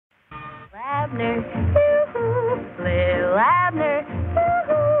Abner, yoo-hoo, little Abner,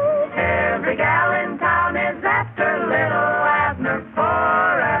 yoo-hoo. Every gal in town is after little Abner,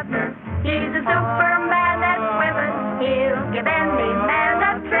 poor Abner. He's a Superman that's swimming, he'll give any man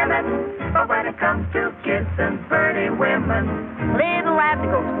a trimming. But when it comes to kissing pretty women, little Abner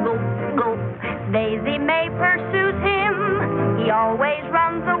goes gloop, gloop. Daisy May pursues him, he always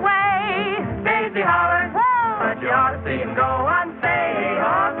runs away. Daisy hollers, whoa, but you ought to see him go on say,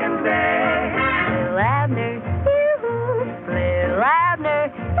 hawk and say. Little Abner, yoo-hoo, little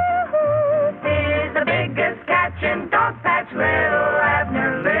Abner, yoo-hoo. He's the biggest catch in Dogpatch, little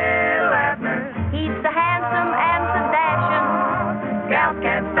Abner, little Abner. He's so handsome and so dashing, gals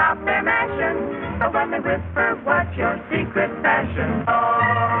can't stop their mashing. So when they whisper, what's your secret passion?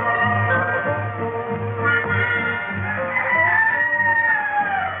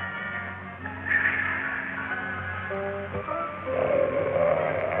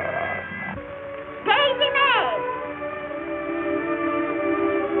 Daisy May!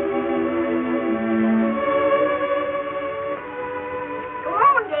 Come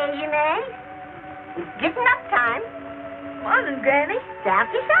on, Daisy May. It's getting up time. Morning, Granny. Stop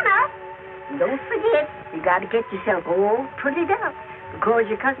your sun up. And don't forget, you got to get yourself all prettied up because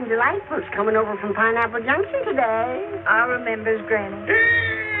your cousin Delightful's coming over from Pineapple Junction today. I remembers, Granny.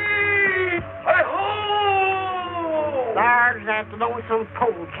 Hi-ho! There's that lonesome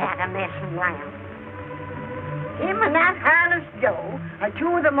polecat a messing around. Him and that hairless Joe are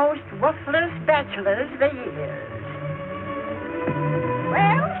two of the most worthless bachelors there is.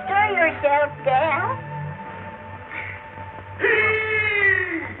 Well, stir yourself, gal.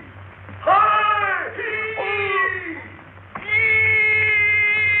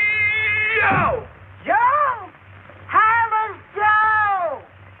 Joe! Hairless Joe!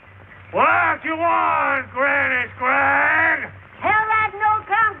 What you want, Granny Scrag? Tell that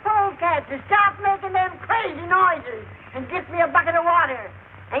no-count polecat to stop making them crazy noises and get me a bucket of water.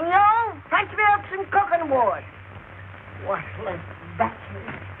 And you, fetch me up some cooking wood. Worthless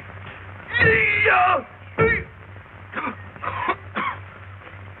bachelor.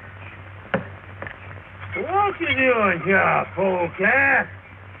 What you doing here, polecat?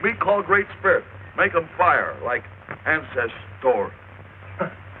 We call Great Spirit. Make 'em fire, like Ancestor.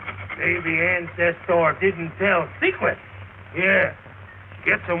 Maybe Ancestor didn't tell secret. Here,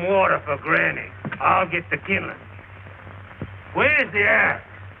 get some water for Granny. I'll get the kindling. Where's the axe?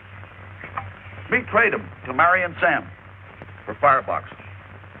 Me trade 'em to Mary and Sam for firebox.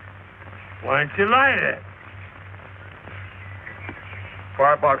 Why don't you light it?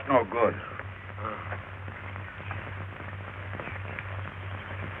 Firebox no good.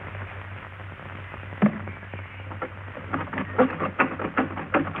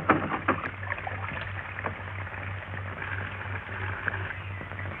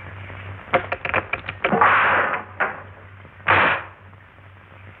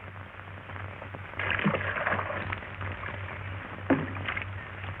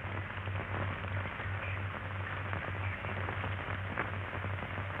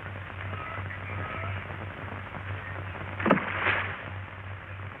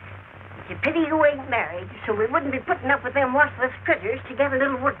 It's a pity you ain't married, so we wouldn't be putting up with them worthless critters to get a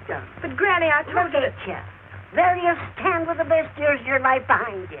little work done. But, Granny, I told Look at you. There you stand with the best years of your life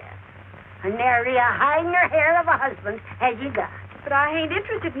behind you. And nary a hide in your hair of a husband has you got. But I ain't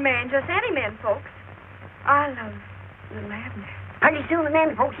interested in marrying just any men, folks. I love little Abner. Pretty soon the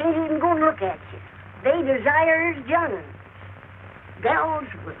men folks ain't even going to look at you. They desires John'uns. Gals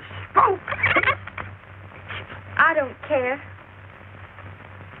with spunk. I don't care.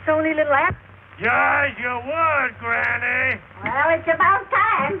 It's only little Abner. Judge your word, Granny. Well, it's about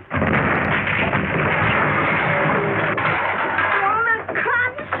time. Oh, the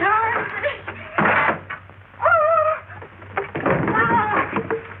concern.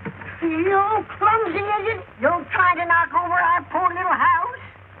 You clumsy idiot. You're trying to knock over our poor little house.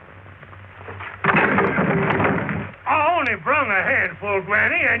 I only brung a handful,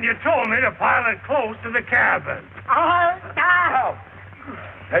 Granny, and you told me to pile it close to the cabin. Oh, stop.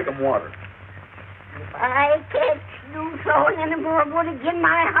 Take 'em water. If I catch you throwing any more wood again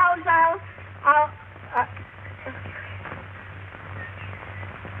my house, I'll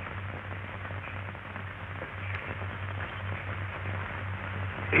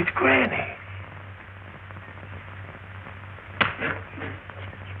It's Granny.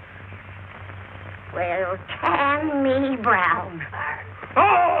 Well, can me brown.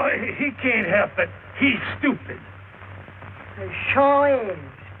 Oh, he can't help it. He's stupid. It sure is.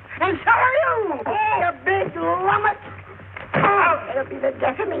 And so are you, you big lummox. Oh, it'll be the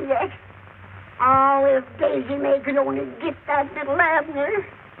death of me yet. Oh, if Daisy May could only get that little Abner.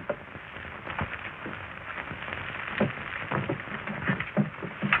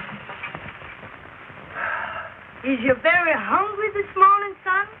 Is you very hungry this morning,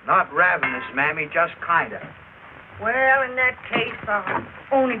 son? Not ravenous, Mammy, just kinda. Well, in that case, I'll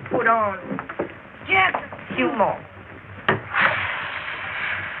only put on just a few more.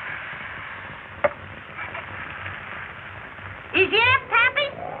 Is you up, Pappy?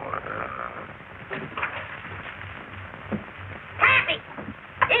 Pappy!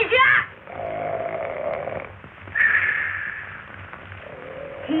 Is you up?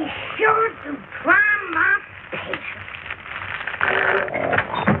 He sure to prime my patience.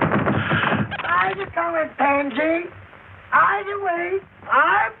 Either coming, Pansy. Either way,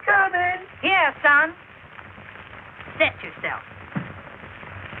 I'm coming. Here, son. Set yourself.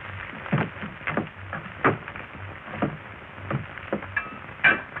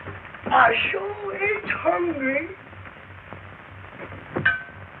 I sure is hungry.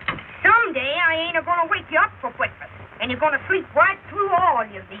 Someday I ain't a-gonna wake you up for breakfast, and you're gonna sleep right through all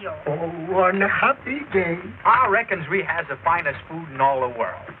your deal. Oh, unhappy day. I reckons we has the finest food in all the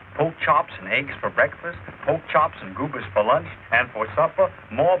world. Pork chops and eggs for breakfast, pork chops and goobers for lunch, and for supper,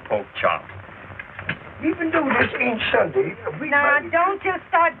 more pork chops. Even though this ain't Sunday, we Now, might... don't you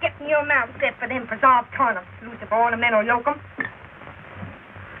start getting your mouth set for them preserved turnips, Lucifer Ornamental Locum.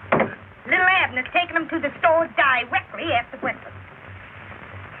 Little Abner's taking them to the store directly after breakfast.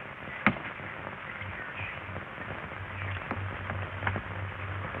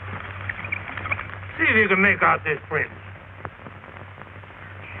 See if you can make out this print.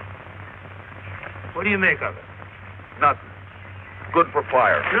 What do you make of it? Nothing. Good for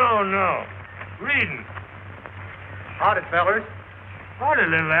fire. No. Reading. Howdy, fellers. Howdy,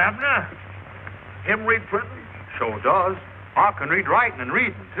 little Abner. Him read printing? Sure does. I can read writing and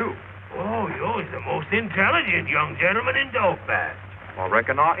reading, too. Oh, you're the most intelligent young gentleman in Dopaz. I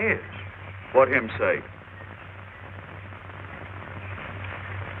reckon I is. What him say?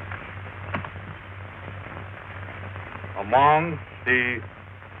 Among the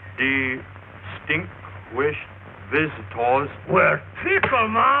distinguished visitors. Well, tickle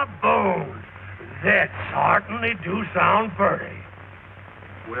my bones. That certainly do sound pretty.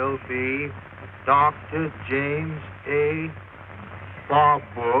 Will be Dr. James A.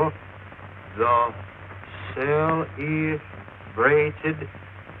 Barber, the celebrated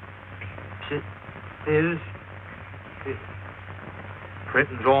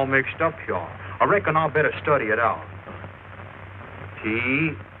printing's all mixed up here. I reckon I better study it out.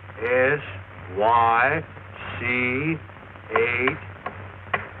 T-S-Y-C-8.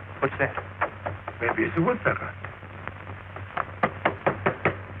 What's that? Maybe it's a woodpecker.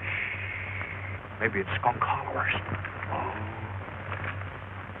 Maybe it's skunk hollowers.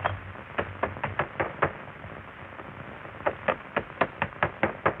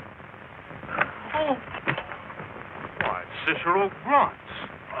 Why, Cicero grunts.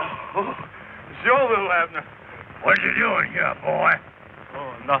 Oh, it's your little Abner. What you doing here, boy?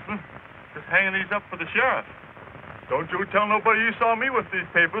 Oh, nothing. Just hanging these up for the sheriff. Don't you tell nobody you saw me with these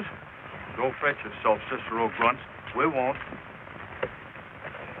papers. Go fetch yourself, Cicero grunts. We won't.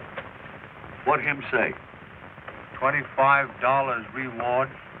 What him say? $25 reward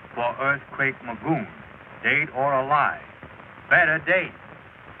for Earthquake Magoon, dead or alive. Better date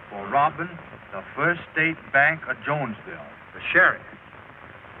for robbing the First State Bank of Jonesville, the sheriff.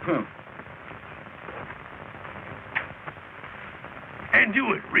 And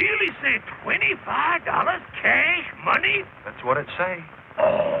do it really say $25 cash money? That's what it say.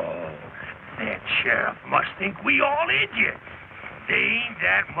 Oh, that sheriff must think we all idiots. There ain't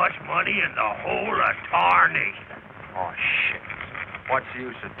that much money in the whole of tarnation. Oh, shit. What's the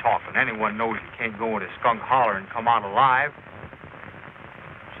use of talking? Anyone knows you can't go into Skunk Holler and come out alive.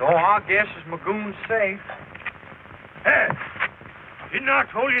 So I guess as Magoon's safe. Hey, didn't I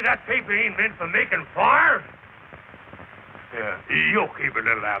told you that paper ain't meant for making fire? Yeah, you keep it,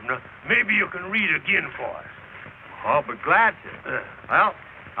 little Abner. Maybe you can read again for us. I'll be glad to. Well,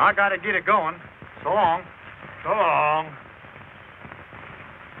 I gotta get it going. So long. So long.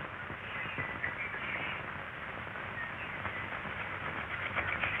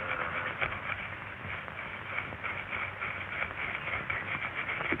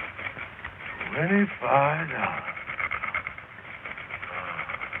 $25.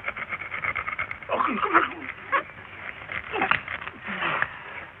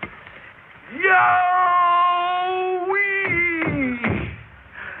 Yo-wee!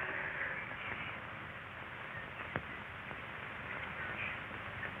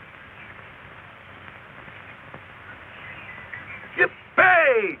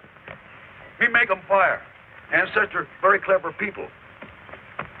 Yippee! Me make 'em fire. Ancestor, very clever people.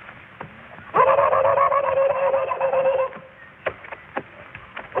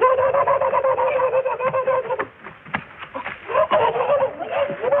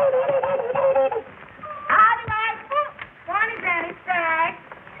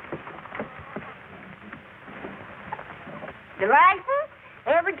 Delightful?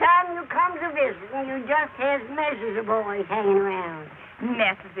 Every time you come to visit, you just has messes of boys hanging around.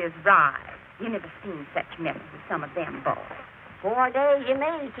 Messes is right. You never seen such messes as some of them boys. 4 days you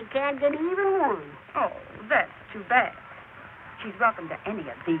made, she can't get even one. Oh, that's too bad. She's welcome to any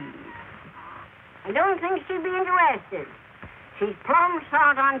of these. I don't think she'd be interested. She's plumb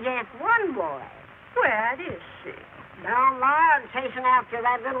salt on just one boy. Where is she? Down there chasing after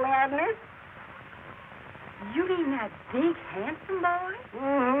that little Abner. You mean that big, handsome boy?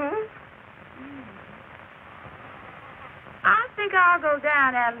 Mm-hmm. I think I'll go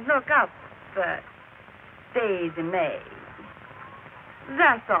down and look up Daisy May.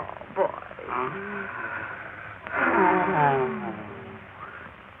 That's all, boys.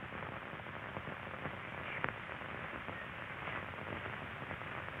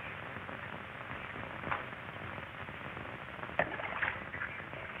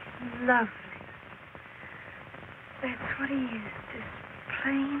 Lovely. That's what he is, just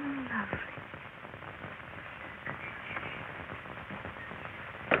plain lovely.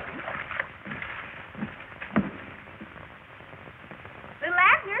 Little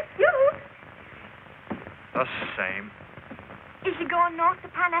Abner, you. The same. Is she going north to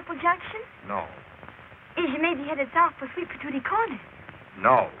Pineapple Junction? No. Is she maybe headed south for Sweet Patootie Corner?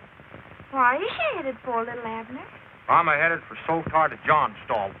 No. Why is she headed for, Little Abner? I'm headed for Sotar to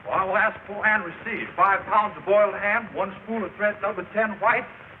Johnstone. Well, I will ask for and receive 5 pounds of boiled ham, 1 spool of thread number 10 white,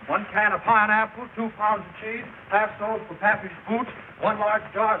 1 can of pineapple, 2 pounds of cheese, half soles for Pappy's boots, 1 large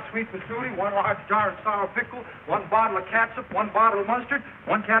jar of sweet patootie, 1 large jar of sour pickle, 1 bottle of catsup, 1 bottle of mustard,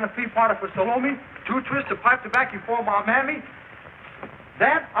 1 can of peanut butter for salami, 2 twists of pipe tobacco for my mammy.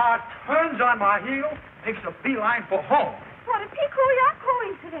 Then I turns on my heel, takes a beeline for home. What a peculiar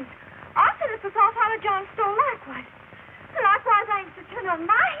coincidence. I said it's the south out of Johnstone likewise. Likewise, I used to turn on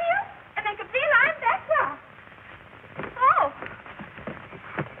my heel and make a beeline back south. Oh.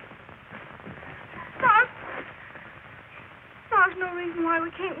 There's no reason why we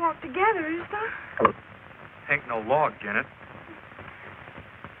can't walk together, is there? Ain't no law agin it.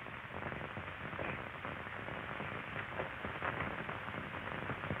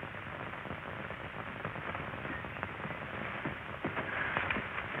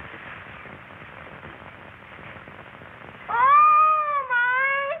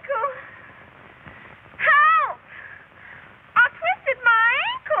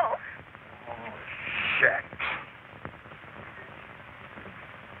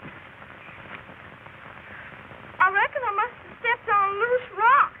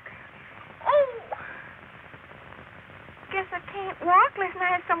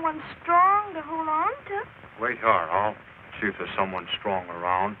 Strong to hold on to. Wait here. I'll see if there's someone strong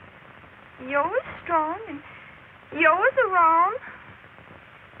around. You're strong and yours around.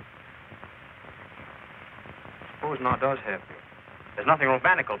 Suppose now does have you. There's nothing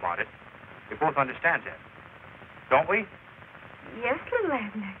romantic about it. We both understand that. Don't we? Yes, little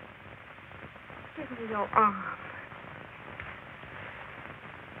Abner. Give me your arm.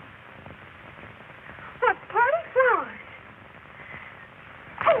 What pretty flowers.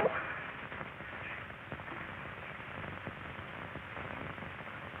 Oh.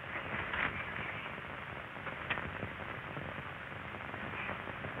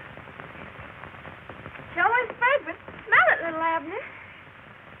 Joey's favorite. Smell it, little Abner.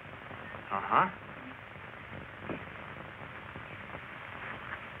 Uh-huh.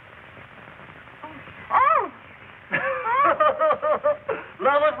 Oh.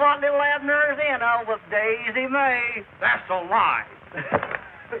 Love is what little Abner's in over Daisy May. That's a lie.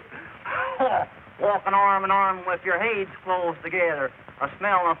 Walking arm in arm with your heads close together, a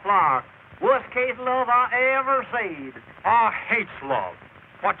smelling of flower. Worst case love I ever seen. I hates love.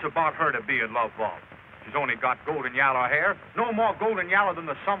 What's about her to be in love of? She's only got golden yellow hair, no more golden yellow than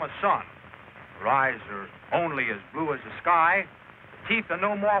the summer sun. Her eyes are only as blue as the sky. The teeth are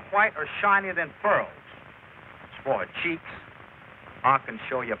no more white or shinier than pearls. As for her cheeks, I can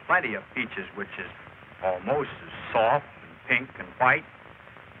show you plenty of peaches which is almost as soft and pink and white.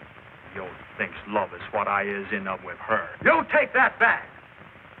 You thinks love is what I is in up with her. You take that back.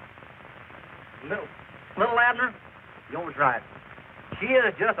 Little Abner, you're right. She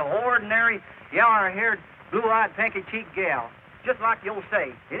is just an ordinary, yellow-haired, blue-eyed, pinky-cheeked gal. Just like you'll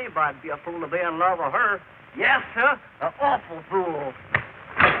say, anybody'd be a fool to be in love with her. Yes, sir, an awful fool.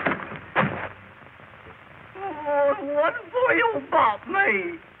 Oh, what for you bought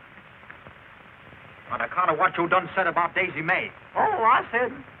me? On account of what you done said about Daisy May. Oh, I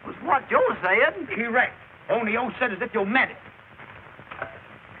said was what you said. Correct. Only you said as if you meant it.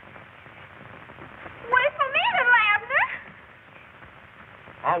 Wait for me, little Abner.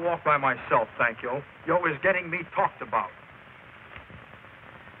 I'll walk by myself, thank you. You're always getting me talked about.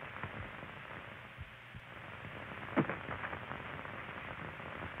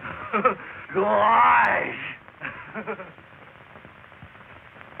 Gosh!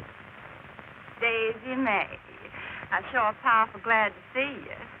 Daisy May, I'm sure powerful glad to see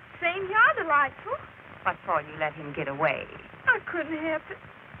you. Same here, delightful. What for you let him get away? I couldn't help it.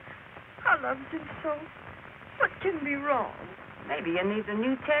 I loved him so. What can be wrong? Maybe you need a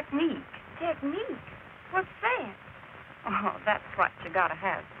new technique. Technique? What's that? Oh, that's what you gotta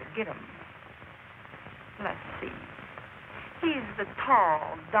have to get him. Let's see. He's the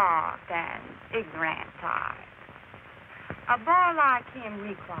tall, dark, and ignorant type. A boy like him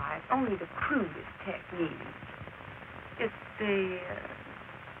requires only the crudest technique. It's the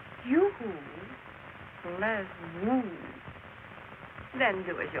yoo-hoo, less woo. Then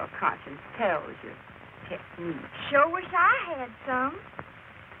do as your conscience tells you. Technique. Sure wish I had some.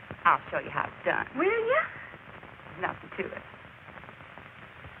 I'll show you how it's done. Will you? There's nothing to it.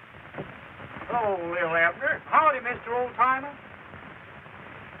 Hello, Lil Abner. Howdy, Mr. Old-Timer.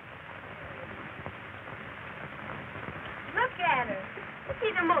 Look at her. Is she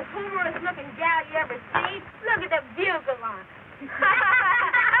the most humorous-looking gal you ever seen? Look at the bugle on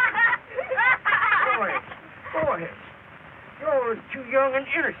Boy, you're too young and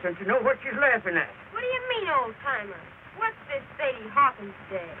innocent to know what she's laughing at. What do you mean, old-timer? What's this Sadie Hawkins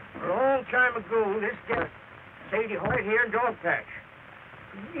day? A long time ago, this gal, Sadie right here in Dog Patch.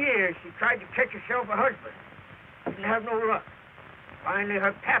 For years, she tried to catch herself a husband. Didn't have no luck. Finally,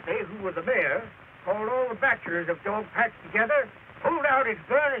 her pappy, who was the mayor, called all the bachelors of Dog Patch together, pulled out his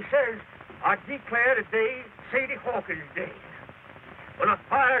gun and says, I declare today Sadie Hawkins' Day. When I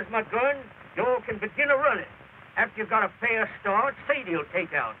fires my gun, y'all can begin a running. After you've got a fair start, Sadie will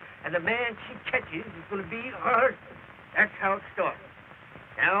take out, and the man she catches is going to be her husband. That's how it started.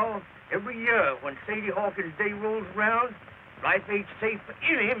 Now, every year when Sadie Hawkins' Day rolls around, life ain't safe for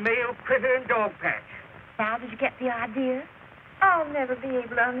any male critter in Dog Patch. How did you get the idea? I'll never be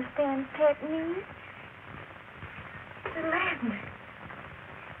able to understand technique. Little Abner.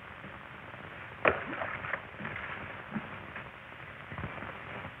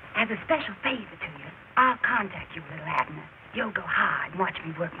 As a special favor to you, I'll contact you, little Abner. You'll go hard and watch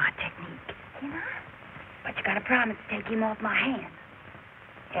me work my technique. Can I? But you gotta promise to take him off my hands.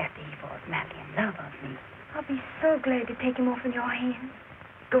 After he falls madly in love with me. I'll be so glad to take him off in your hands.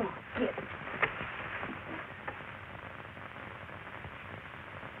 Go on, get it.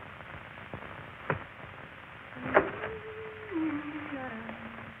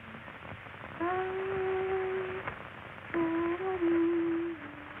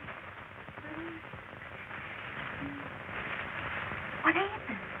 What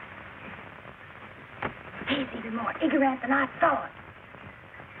happened? He's even more ignorant than I thought.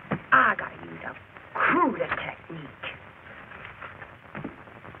 I gotta use a crudest technique.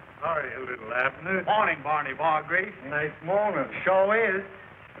 Howdy, little Abner. Morning, Barney Bargrave. Nice morning. Sure is.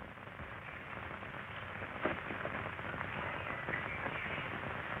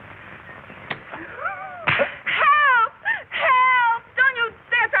 Help! Help! Don't you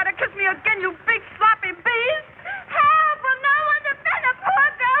dare try to kiss me again, you big sloppy beast! Help! For no one to defend a poor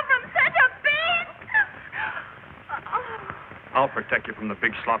girl from such a beast! I'll protect you from the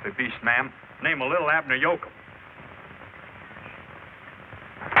big sloppy beast, ma'am. Name a little Abner Yoakum.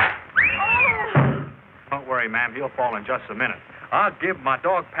 Don't worry, ma'am. He'll fall in just a minute. I'll give my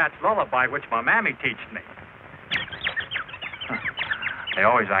dog Pat's lullaby, which my mammy teached me. He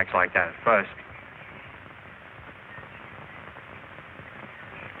always acts like that at first.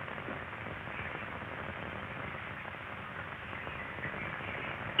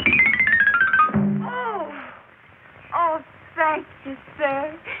 Oh, thank you,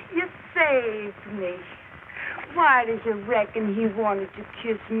 sir. You saved me. Why did you reckon he wanted to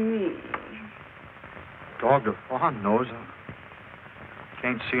kiss me? Dog of fond knows. I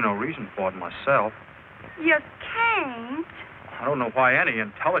can't see no reason for it myself. You can't? I don't know why any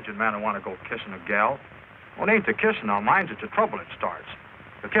intelligent man would want to go kissing a gal. Well, it ain't the kissing now, mind, it's the trouble it starts.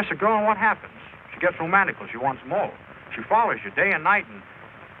 You kiss a girl and what happens? She gets romantical. She wants more. She follows you day and night, and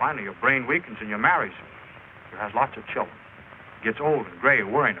finally your brain weakens and you marries her. She has lots of children. Gets old and gray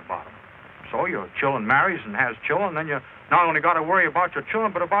worrying about them. So your children marries and has children, then you not only got to worry about your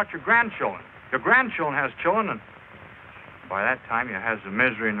children, but about your grandchildren. Your grandchildren has children, and by that time you has the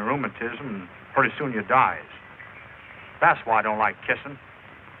misery and the rheumatism, and pretty soon you dies. That's why I don't like kissing.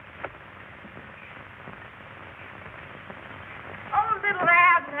 Oh, little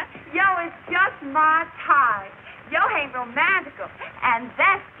Abner, yo is just my type. Yo ain't romantical, and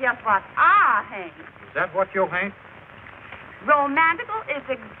that's just what I ain't. Is that what you ain't? Romantical is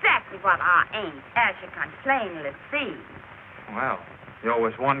exactly what I ain't, as you can plainly see. Well, you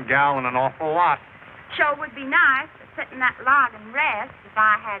was one gal in an awful lot. Sure would be nice, but sit in that log and rest if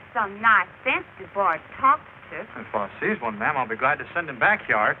I had some nice sensitive boy to talk to. If I sees one, ma'am, I'll be glad to send him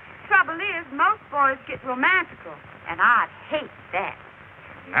backyard. Trouble is, most boys get romantical, and I'd hate that.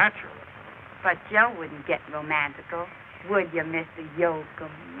 Natural. But Joe wouldn't get romantical, would you, Mr. Yoakum?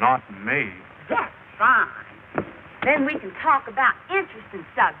 Not me. That's fine. Then we can talk about interesting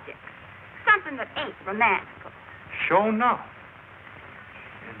subjects, something that ain't romantical. Sure enough.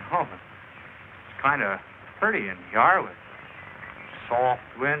 You know, it's kind of pretty in here with soft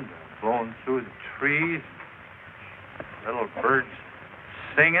wind blowing through the trees, little birds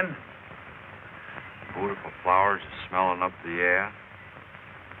singing, beautiful flowers smelling up the air.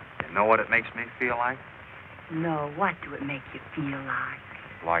 You know what it makes me feel like? No, what do it make you feel like?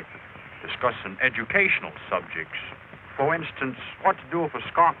 Like discussing educational subjects. For instance, what to do if a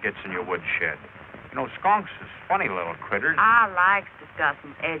skunk gets in your woodshed. You know, skunks is funny little critters. I like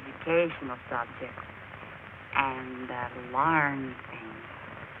discussing educational subjects and learn things.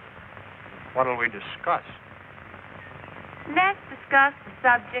 What'll we discuss? Let's discuss the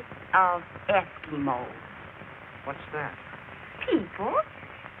subject of Eskimos. What's that? People.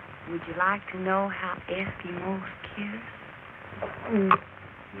 Would you like to know how Eskimos kiss?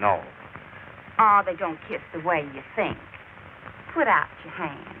 No. Oh, they don't kiss the way you think. Put out your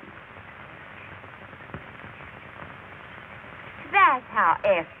hand. That's how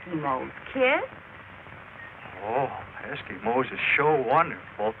Eskimos kiss. Oh, Eskimos is sure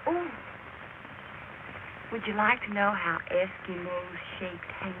wonderful. Oh. Would you like to know how Eskimos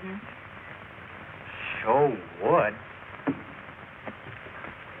shake hands? Sure would.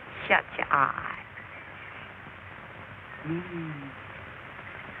 Shut your eyes.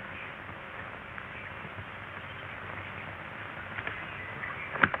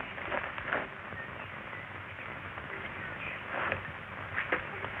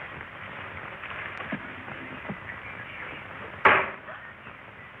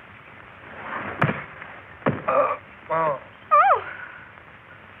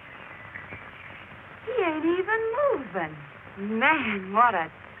 He ain't even moving. Man, what a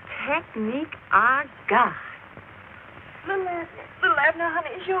technique I got. Little Abner, honey,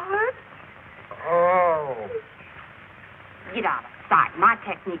 is you hurt? Oh. Get out of sight. My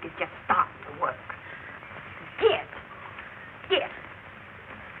technique is just starting to work. Get.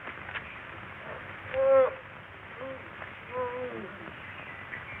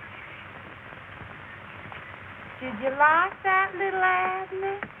 Did you like that, little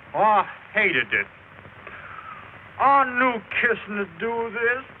Abner? Oh, I hated it. I knew kissing would do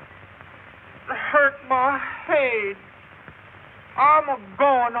this. It hurt my head. I'm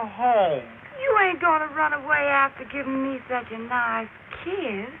a-going home. You ain't gonna run away after giving me such a nice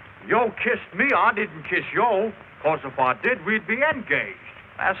kiss. Yo kissed me, I didn't kiss yo. 'Cause if I did, we'd be engaged.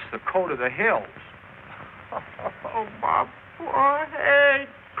 That's the coat of the hills. Oh, my poor head.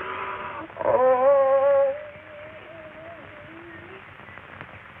 Oh.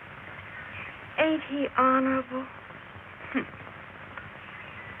 Ain't he honorable?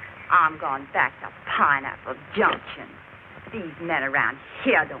 I'm going back to Pineapple Junction. These men around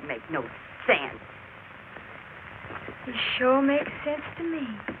here don't make no sense. He sure makes sense to me.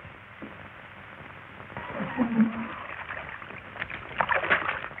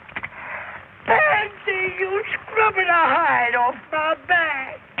 Pansy, you scrubbing a hide off my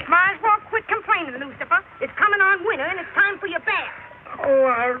back. Might as well quit complaining, Lucifer. It's coming on winter, and it's time for your bath. Oh,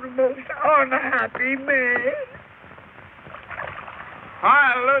 I'm the most unhappy man.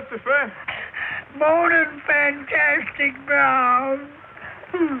 Hi, Lucifer. Morning, Fantastic Brown.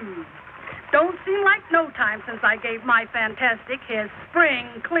 Don't seem like no time since I gave my Fantastic his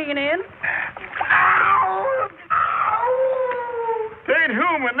spring cleaning. Ow! Ow! Tain't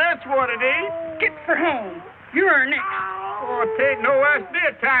human, that's what it is. Get for home. You're next. Oh, tain't no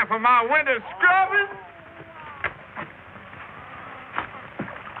idea time for my winter scrubbing.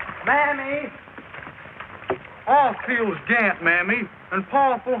 Mammy. I feels gant, Mammy, and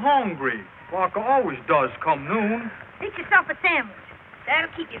powerful hungry, like I always does come noon. Make yourself a sandwich.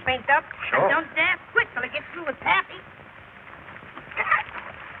 That'll keep you banked up. Sure. Don't dab quick till it gets through with Pappy.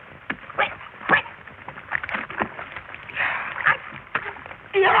 Quick.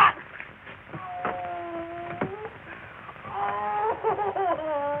 Yeah.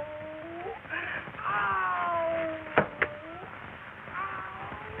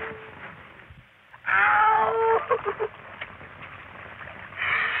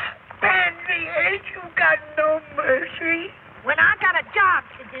 Pansy, ain't you got no mercy? When I got a job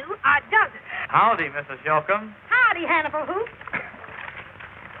to do, I does it. Howdy, Mrs. Yoakum. Howdy, Hannibal Hoop.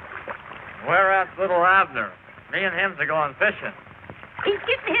 Where at little Abner? Me and him's a going fishing. He's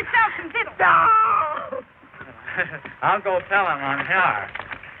getting himself some victuals. No! I'll go tell him I'm here.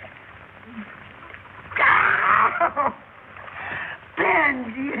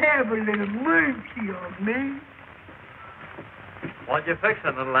 Pansy, have a little mercy on me. What you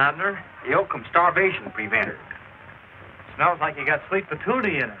fixing, little Abner? The Oakham starvation preventer. Smells like you got sweet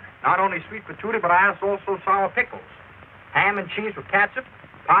patootie in her. Not only sweet patootie, but I asked also sour pickles. Ham and cheese with ketchup,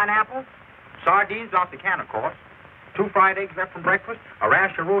 pineapple, sardines off the can, of course. 2 fried eggs left from breakfast, a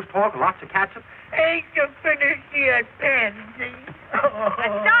rash of roast hog, lots of ketchup. Ain't you finished yet, Pansy? I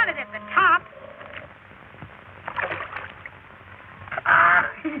started at the top.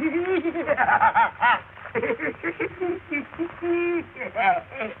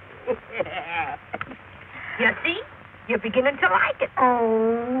 You see? You're beginning to like it.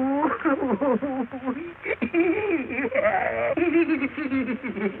 Oh.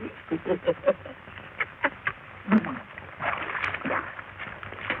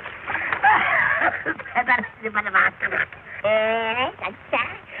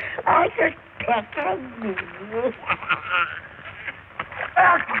 I just pecking me.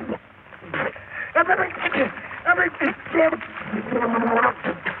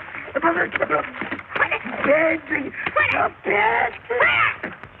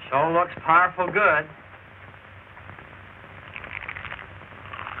 Sure looks powerful good.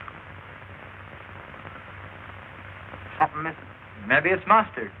 Something missing. Maybe it's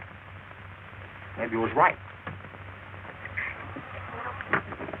mustard. Maybe it was right.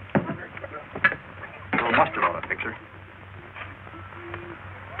 A little mustard on it, Fixer.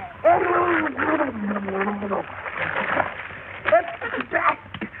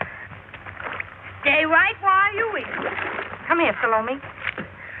 Stay right while you eat. Come here, Salome.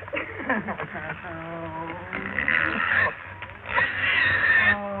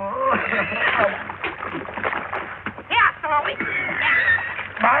 Yeah, Salome.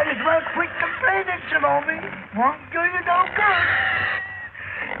 Might as well quit complaining, Salome. Won't do you no good.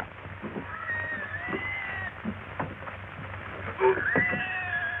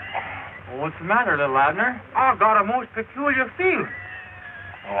 What's the matter, little Abner? I got a most peculiar feeling.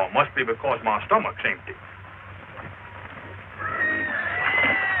 Oh, it must be because my stomach's empty.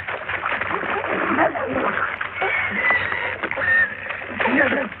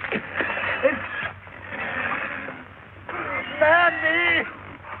 Mammy,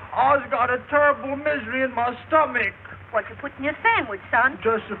 I've got a terrible misery in my stomach. What you put in your sandwich, son?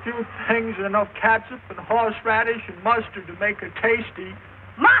 Just a few things and enough catsup and horseradish and mustard to make it tasty.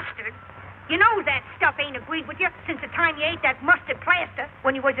 Mustard? You know that stuff ain't agreed with you since the time you ate that mustard plaster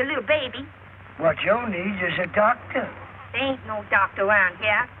when you was a little baby. What you need is a doctor. There ain't no doctor around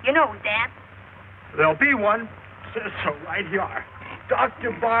here. You know that. There'll be one. Says so right here.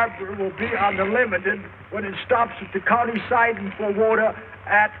 Dr. Barber will be on the Limited when it stops at the county siding for water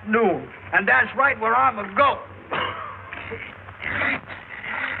at noon. And that's right where I'm a go.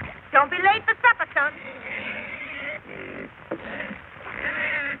 Don't be late for supper, son.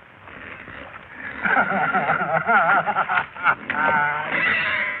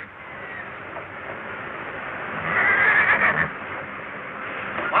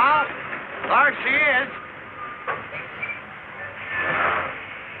 Well, there she is.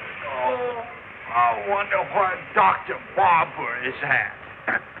 Oh, I wonder where Dr. Barber is at.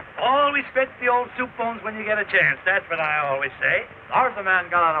 Always fetch the old soup bones when you get a chance. That's what I always say. There's a man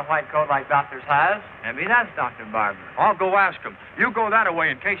got on a white coat like doctors has. Maybe that's Dr. Barber. I'll go ask him. You go that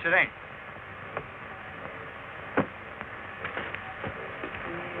away in case it ain't.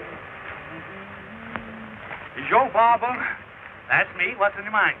 Is your Barber? That's me. What's in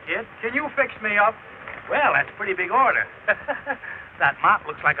your mind, kid? Can you fix me up? Well, that's a pretty big order. That mop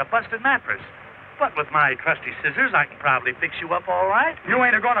looks like a busted mattress. But with my trusty scissors, I can probably fix you up all right. You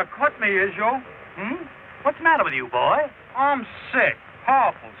ain't a-gonna cut me, is you? What's the matter with you, boy? I'm sick.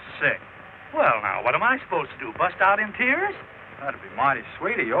 Powerful sick. Well, now, what am I supposed to do? Bust out in tears? That'd be mighty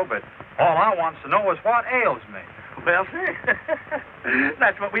sweet of you, but all I wants to know is what ails me. Well, sir,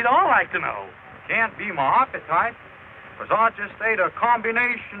 that's what we'd all like to know. Can't be my appetite, 'cause I just ate a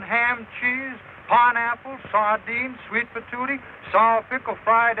combination ham, cheese, pineapple, sardine, sweet patootie, sour pickle,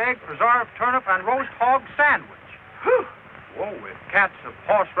 fried egg, preserved turnip, and roast hog sandwich. Whew. Whoa, with catsup,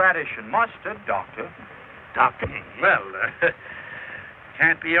 horseradish, and mustard, Doctor. Doctor, well,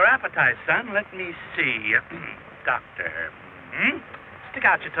 can't be your appetite, son. Let me see. Doctor, stick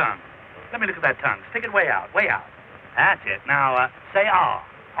out your tongue. Let me look at that tongue. Stick it way out, way out. That's it. Now, say ah.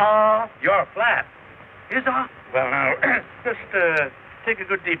 Ah. You're flat. Is ah? Well, now, just take a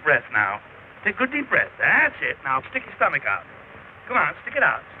good deep breath now. Take a good deep breath. That's it. Now, stick your stomach out. Come on, stick it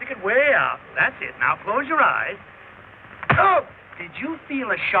out. Stick it way out. That's it. Now, close your eyes. Oh! Did you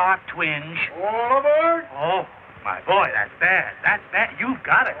feel a sharp twinge? All aboard. Oh, My boy, that's bad. That's bad. You've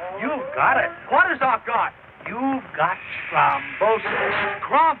got it. You've got it. What has I got? You've got thrombosis.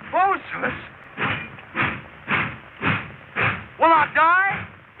 Thrombosis? Will I die?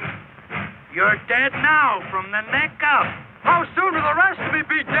 You're dead now from the neck up. How soon will the rest of me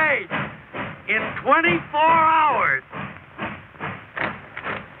be dead? In 24 hours.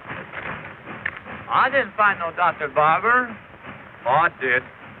 I didn't find no Dr. Barber. Oh, I did.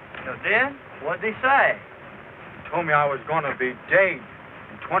 You did? What'd he say? He told me I was going to be dead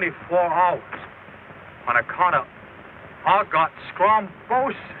in 24 hours. On account of I got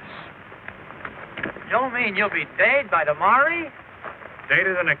thrombosis. You don't mean you'll be dead by tomorrow?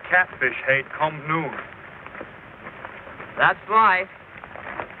 Deader than a catfish head come noon. That's life.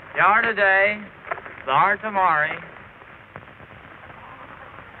 You are today, you are tomorrow.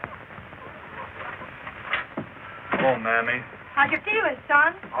 Hello, Mammy. How you feeling,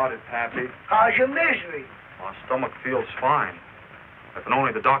 son? Howdy, Pappy. How's your misery? My stomach feels fine. If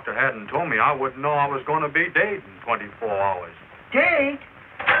only the doctor hadn't told me, I wouldn't know I was going to be dead in 24 hours. Dead?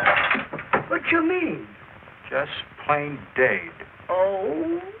 What you mean? Just plain dead.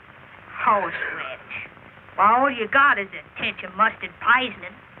 Oh? Horseradish. Well, all you got is a tinge of mustard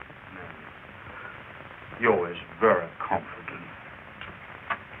poisoning. You is very comforting.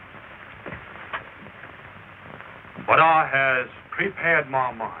 But I has prepared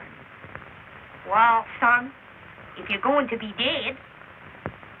my mind. Well, son, if you're going to be dead,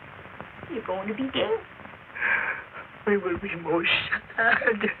 you're going to be dead. We will be most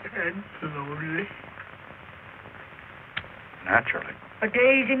sad and lonely. Naturally. A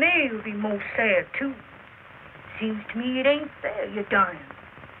Daisy May will be most sad, too. Seems to me it ain't fair you're dying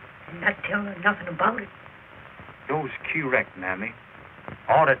and not telling her nothing about it. Yo's correct, Mammy.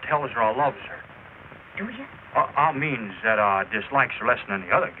 All that tells her I loves her. Do you? I means that I dislikes her less than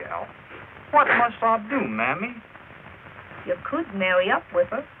any other gal. What must I do, Mammy? You could marry up with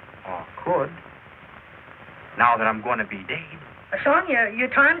her. I could. Now that I'm going to be dead. Son, your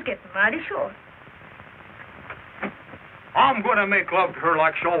time's getting mighty short. I'm going to make love to her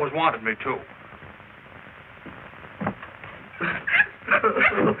like she always wanted me to.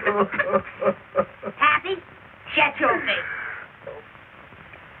 Happy? Shut your face.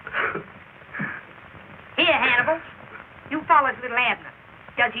 Here, Hannibal. You follow little Abner.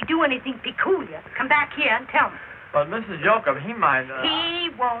 Does he do anything peculiar? Come back here and tell me. But Mrs. Jokum, he might... He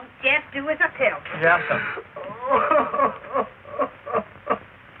won't. Just do as I tell him. Yes, sir.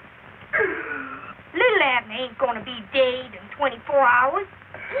 Little Abner ain't going to be dead in 24 hours.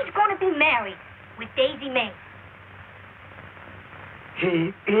 He's going to be married with Daisy May.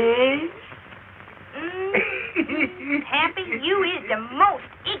 He is? Happy, you is the most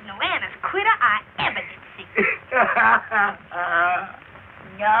ignoramus critter I ever did see.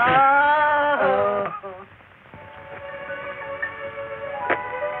 No.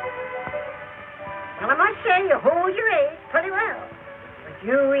 Well, I must say you hold your age pretty well. But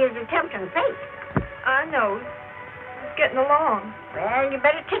you is a tempting fate. I know. It's getting along. Well, you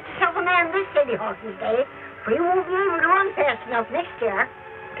better take yourself a man this city horse's day, for you won't be able to run fast enough next year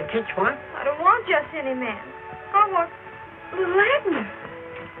to catch one. I don't want just any man. I want little Abner.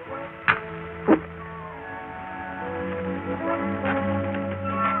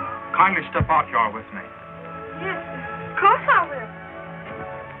 Kindly step out here with me. Yes, of course I will.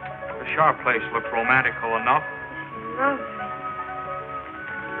 The sharp place looks romantical enough. Lovely.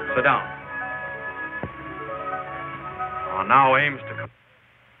 Sit down. Now aims to come.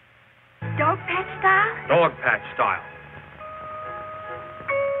 Dog patch style? Dog patch style.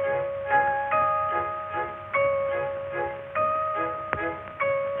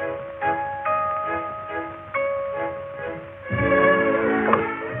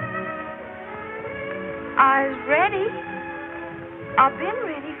 I's ready. I've been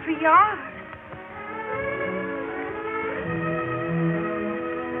ready for yours.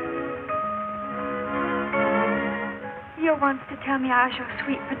 You wants to tell me I's your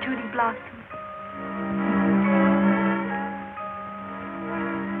sweet patootie blossom.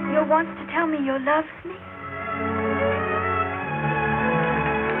 You wants to tell me you loves me.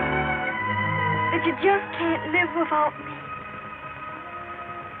 That you just can't live without me.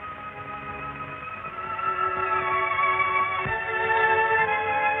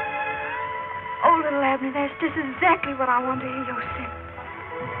 Oh, little Abner, that's just exactly what I want to hear you say.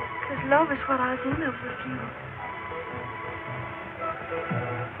 'Cause love is what I was in love with you.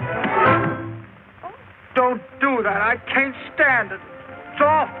 Don't do that. I can't stand it. It's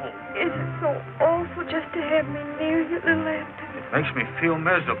awful. Is it so awful just to have me near you, little Abner? It makes me feel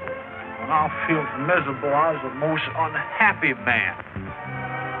miserable. When I feel miserable, I was the most unhappy man.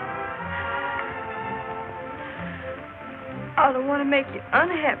 I don't want to make you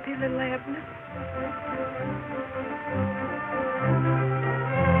unhappy, little Abner.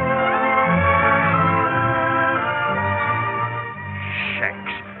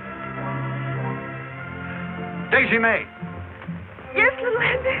 Shanks. Daisy May, Yes, little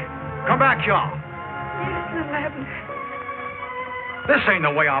Abner. come back, y'all. Yes, little Abner. This ain't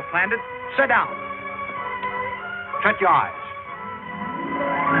the way I planned it. Sit down. Shut your eyes.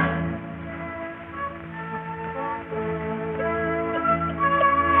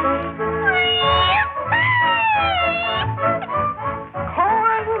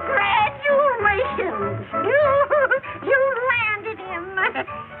 Congratulations! You landed him.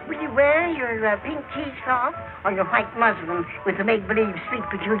 Will you wear your pink cheesecloth or your white muslin with the make-believe sweet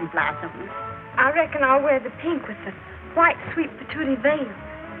patchouli blossoms? I reckon I'll wear the pink with the white sweet patootie veil.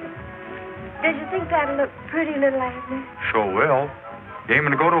 Does you think that'll look pretty, little Abner? Sure will. You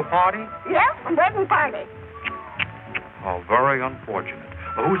aiming to go to a party? Yep, wedding party. Oh, very unfortunate.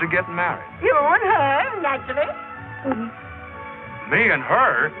 Well, who's it getting married? You and her, naturally. Me and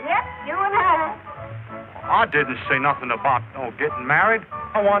her? Yep, you and her. I didn't say nothing about getting married.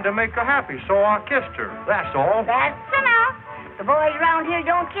 I wanted to make her happy, so I kissed her. That's all. That's enough. The boys around here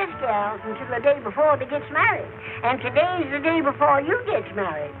don't kiss gals until the day before they gets married. And today's the day before you gets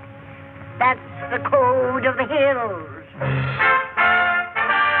married. That's the code of the hills.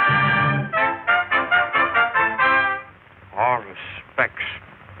 Our respects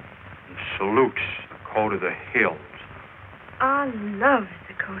and salutes the code of the hills. I love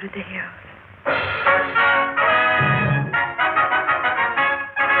the coat of the hills.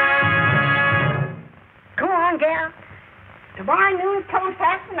 Come on, gal. Tomorrow noon comes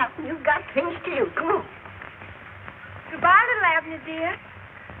fast enough and you've got things to do. Come on. Goodbye, little Abner, dear.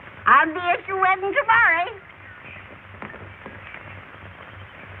 I'll be at your wedding tomorrow.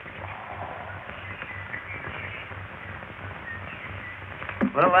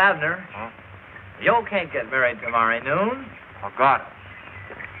 Little Abner, Huh? you can't get married tomorrow noon. I got it.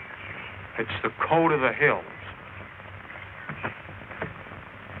 It's the code of the hills.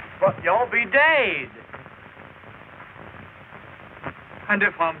 But you'll be dead. And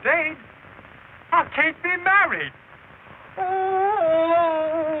if I'm dead, I can't be married.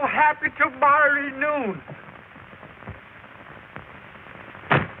 Oh, happy tomorrow noon.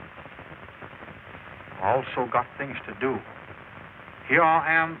 I also got things to do. Here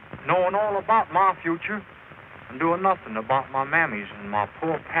I am, knowing all about my future and doing nothing about my mammies and my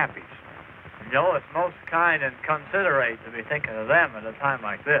poor pappies. You know, it's most kind and considerate to be thinking of them at a time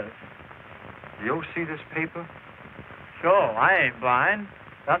like this. You see this paper? Sure, I ain't blind.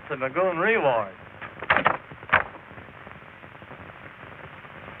 That's the Magoon reward.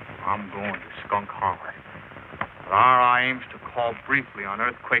 I'm going to Skunk Hollow. There I aims to call briefly on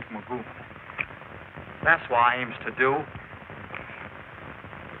Earthquake Magoon. That's what I aims to do.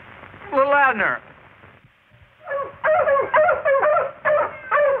 Little Abner.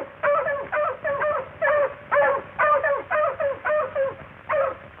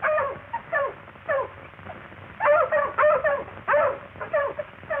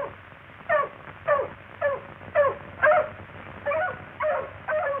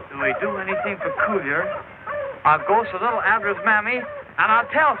 Do we do anything peculiar? I'll go to little Abner's mammy, and I'll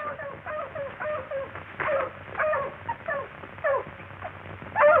tell her.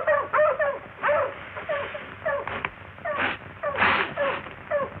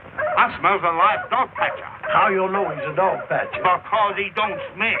 I smells a live dog catcher. How you know he's a dog patcher? Because he don't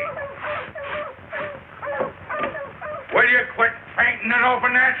smell. Will you quit fainting and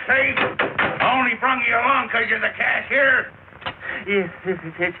open that safe? I only brung you along because you're the cashier. Yes,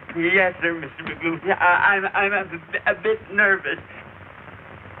 sir, Mr. McGlue. I'm a bit nervous.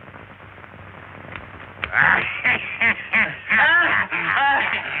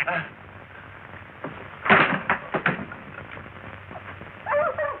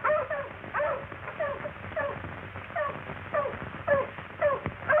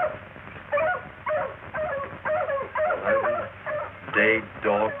 Day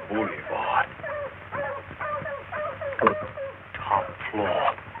Dog Boulevard. Top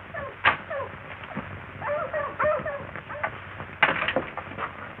floor.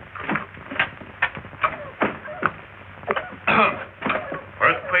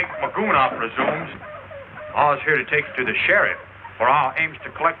 Earthquake Magoon, I presumes. I was here to take you to the sheriff, for our aims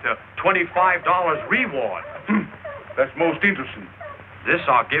to collect a $25 reward. That's most interesting. This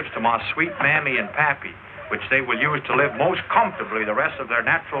I gives to my sweet mammy and pappy, which they will use to live most comfortably the rest of their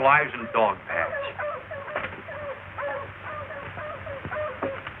natural lives in dog patch.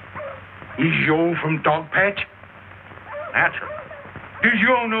 Is you from Dog Patch? Naturally. Does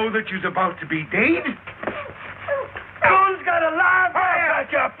you know that you's about to be dead? Who's got a live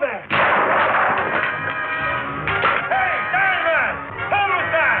patch up there. Hey, stand there. Hold on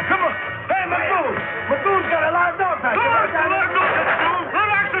time. Come on. Hey, Magoo. Magoo's got a live dog patch. Relax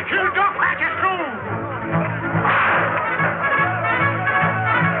the cute dog patch is cool.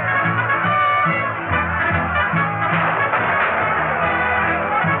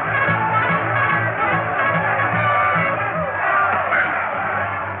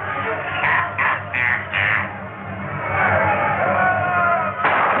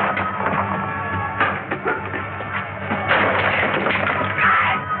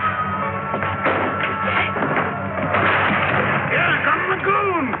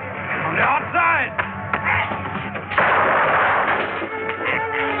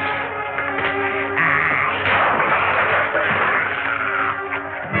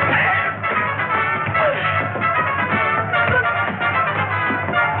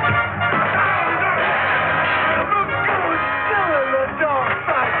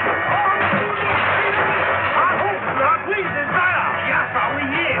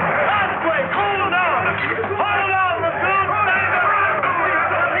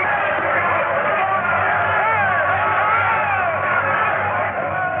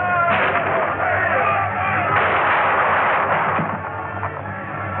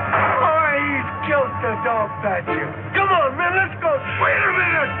 Come on, man, let's go. Wait a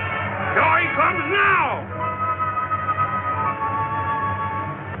minute. Here he comes now.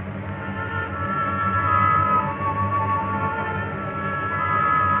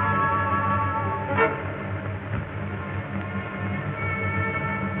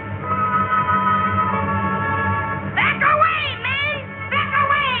 Back away, man! Back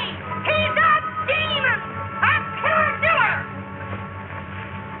away! He's a demon! A killer!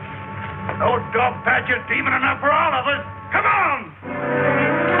 No dog patch is demon enough for all of us. Come on!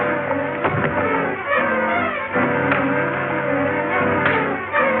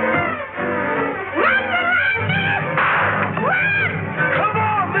 Come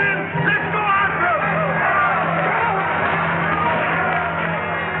on, men! Let's go after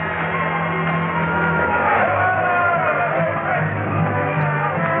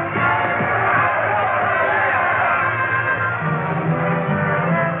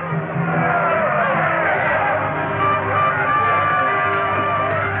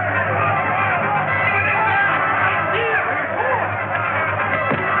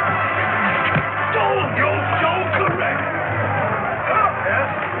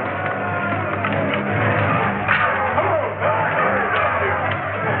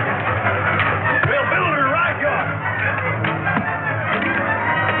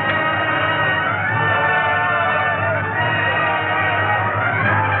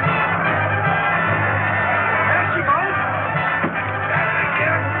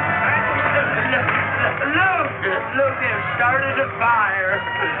Look, it started a fire.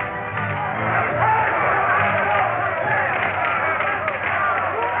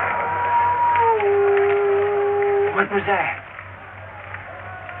 What was that?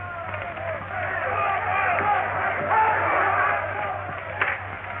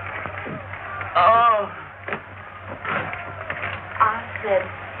 Oh. I said,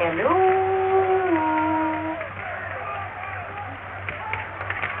 hello.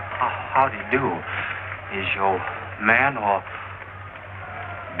 How do you do? Is your man or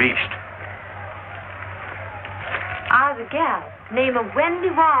beast? I was a gal, name of Wendy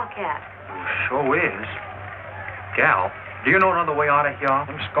Wildcat. Sure is. Gal, do you know another way out of here?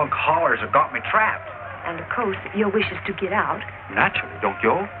 Them skunk hollers have got me trapped. And of course, your wish is to get out. Naturally, don't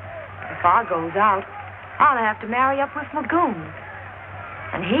you? If I goes out, I'll have to marry up with Magoon.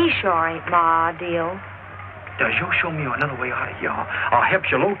 And he sure ain't my ideal. Does you show me another way out of here? I'll help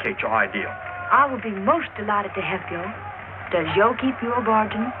you locate your ideal. I will be most delighted to help you. Does yo keep your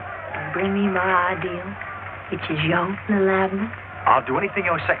bargain and bring me my ideal, which is yo, little Abner? I'll do anything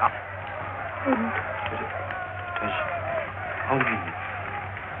you say. Does only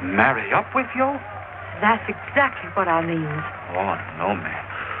marry up with you? That's exactly what I mean. Oh, no, man.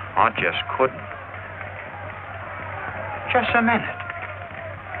 I just couldn't. Just a minute.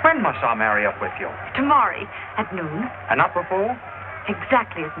 When must I marry up with you? Tomorrow at noon. And up before?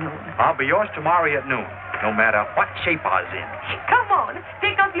 Exactly at noon. I'll be yours tomorrow at noon, no matter what shape I was in. Come on,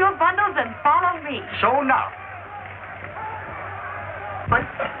 pick up your bundles and follow me. So now. What?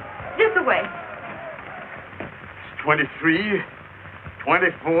 This away. 23,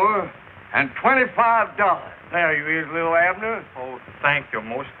 24, and $25. There you is, little Abner. Oh, thank you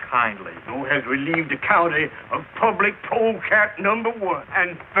most kindly. Who has relieved the county of public polecat number 1.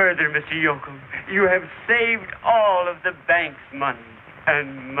 And further, Mr. Yoakum, you have saved all of the bank's money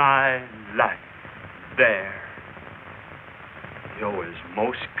and my life. There. Joe is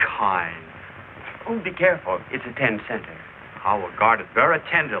most kind. Oh, be careful. It's a 10-center. I will guard it very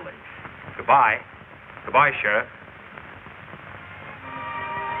tenderly. Goodbye. Goodbye, Sheriff.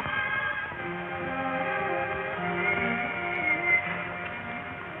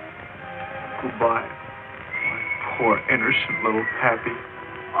 Goodbye, my poor innocent little Pappy.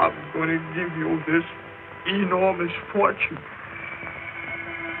 I'm going to give you this enormous fortune.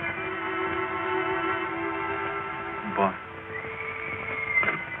 Goodbye.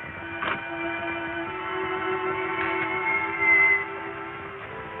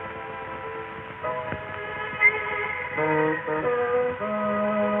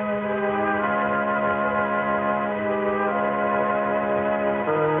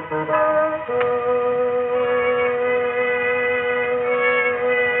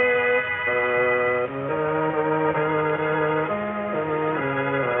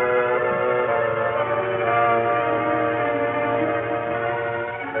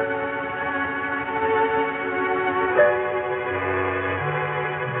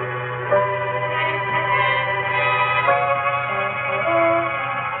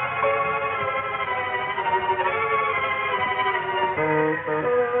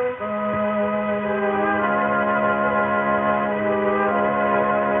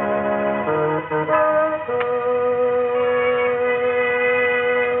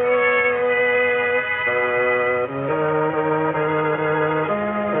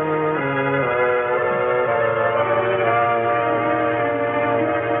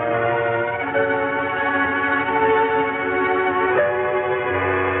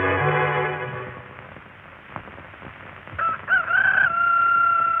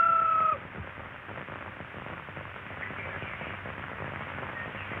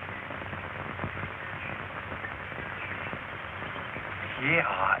 Here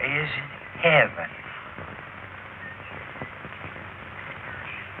is heaven.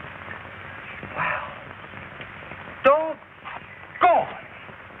 Wow. Doggone.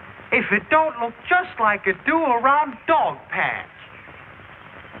 If it don't look just like it do around Dog Patch.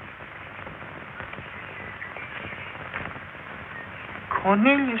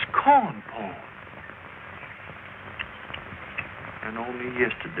 Cornelius Corn Pone. And only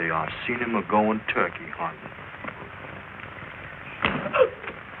yesterday I seen him a-going turkey hunting.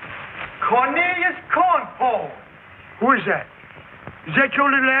 Cornelius Corn Pone. Who is that? Is that your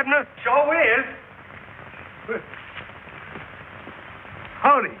little Abner? Sure is.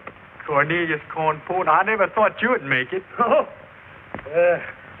 Howdy. Cornelius Corn Pone, I never thought you'd make it. Oh.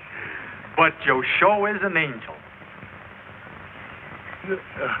 But you sure is an angel.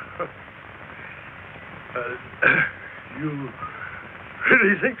 You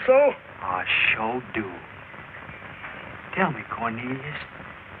really think so? I sure do. Tell me, Cornelius,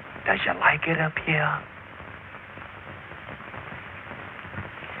 does you like it up here?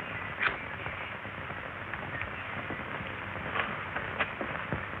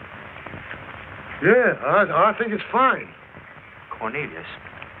 Yeah, I think it's fine. Cornelius,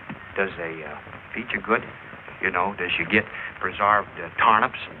 does they feed you good? You know, does you get preserved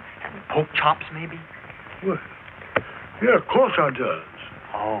turnips and pork chops, maybe? Well, yeah, of course I does.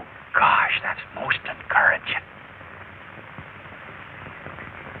 Oh, gosh, that's most encouraging.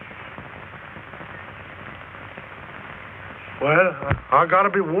 Well, I gotta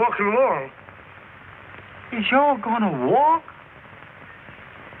be walking along. Is y'all gonna walk?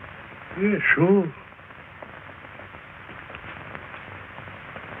 Yeah, sure.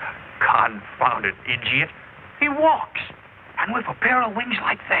 Confounded idiot. He walks. And with a pair of wings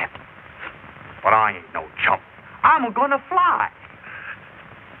like that. But I ain't no chump. I'm gonna fly.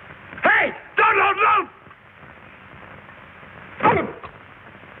 Hey! Don't!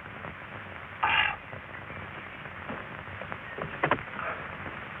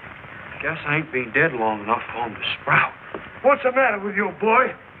 Guess I ain't been dead long enough for him to sprout. What's the matter with you,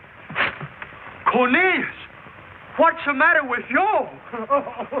 boy? Cornelius, what's the matter with you?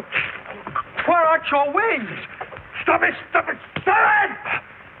 Where are your wings? Stop it! Stop it!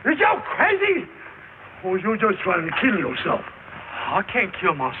 Is you crazy? Or you just trying to kill yourself? I can't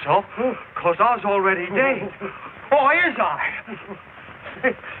kill myself, because I was already dead. Or is I?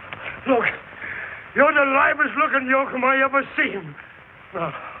 Hey, look, you're the livest looking yokum I ever seen.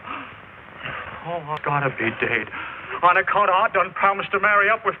 Oh, I gotta be dead. On account I done promised to marry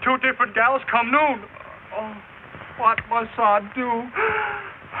up with 2 different gals come noon. Oh, what must I do?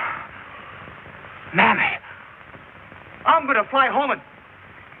 Mammy, I'm gonna fly home and...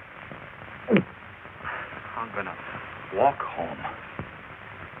 I'm gonna walk home.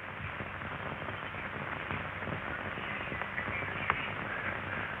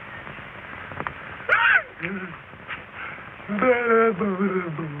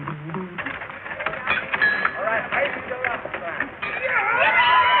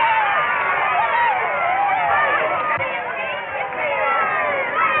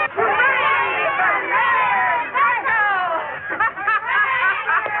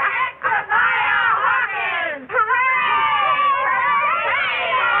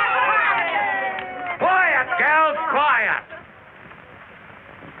 Quiet, gals, quiet.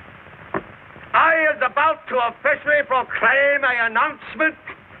 I is about to officially proclaim an announcement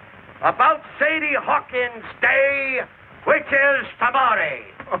about Sadie Hawkins' Day, which is tomorrow.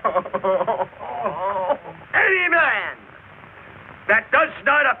 Any man that does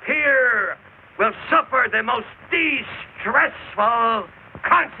not appear will suffer the most distressful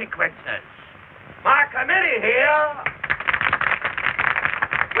consequences. My committee here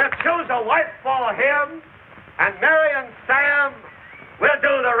will choose a wife for him, and Mary and Sam will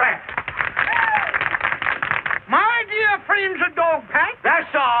do the rest. My dear friends of Dog Pack, That's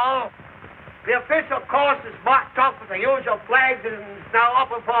all. The official course is marked off with the usual flags and is now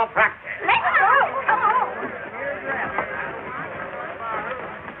open for practice. Let's go. Come on.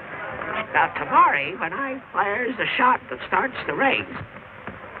 Now, tomorrow, when I fires the shot that starts the race,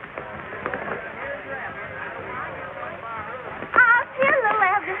 Pa's here, little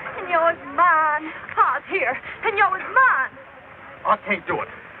Abner, and yours mine. Pa's here, and yours mine. I can't do it.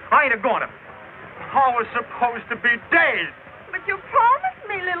 I ain't a-going to. I was supposed to be dead. But you promised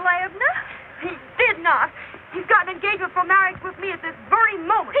me, little Abner. He did not. He's got an engagement for marriage with me at this very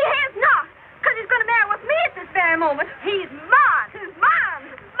moment. He has not, because he's going to marry with me at this very moment. He's mine. He's mine.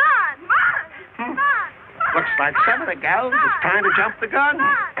 Mine. Mine. Mine. looks like some of the gals is trying to jump the gun.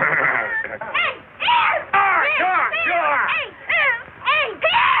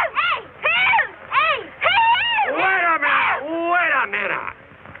 Wait a minute.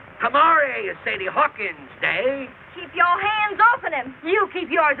 Tomorrow is Sadie Hawkins' Day. Keep your hands off of him. You keep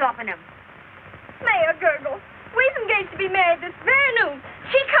yours off of him. Mayor Gurgle, we's engaged to be married this very noon.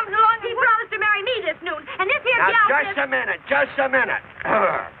 She comes along, he promised to marry me this noon. And this here Now, gal just a minute.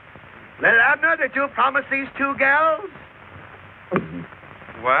 Little Abner, did you promise these two gals?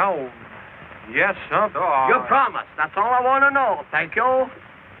 Well, yes, sir. You promised. That's all I want to know. Thank you.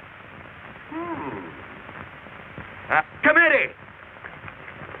 Committee.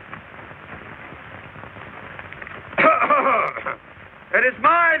 It is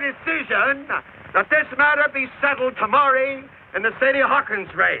my decision that this matter be settled tomorrow in the Sadie Hawkins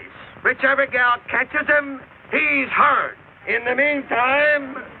race. Whichever gal catches him, he's hers. In the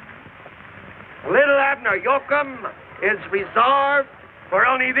meantime, little Abner Yoakum is reserved for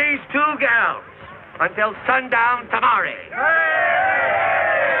only these two gals until sundown tomorrow.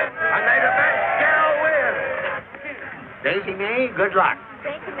 And may the best gal win. Daisy Mae, good luck.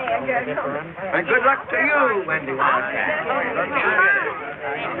 Thank you, Mayor Gurgle. And good luck to you, Wendy Wildcat.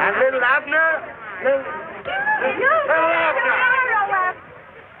 And little Abner, little Abner.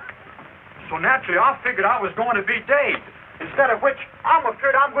 So naturally, I figured I was going to be dead. Instead of which, I'm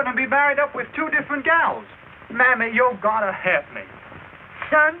afraid I'm going to be married up with two different gals. Mammy, you gotta help me.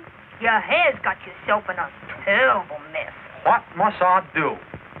 Son, your hair's got yourself in a terrible mess. What must I do?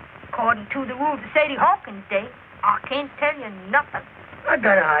 According to the rules of Sadie Hawkins' Day, I can't tell you nothing. I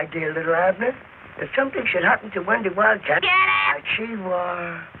got an idea, little Abner. If something should happen to Wendy Wildcat, Get it! like she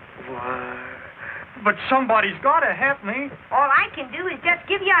was. But somebody's gotta help me. All I can do is just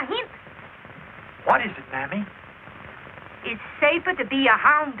give you a hint. What is it, Mammy? It's safer to be a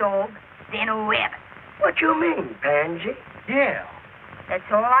hound dog than a rabbit. What you mean, Pansy? Yeah. That's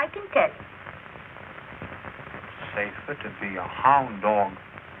all I can tell you. Safer to be a hound dog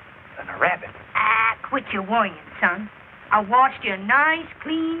than a rabbit. Quit your worrying, son. I washed you a nice,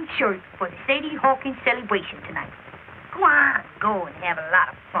 clean shirt for the Sadie Hawkins celebration tonight. Go on, go and have a lot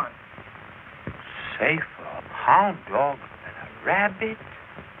of fun. Safer a hound dog than a rabbit?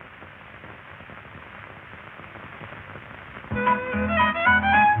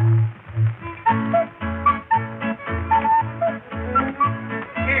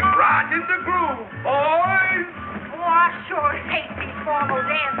 Keep right in the groove, boys. Oh, I sure hate these formal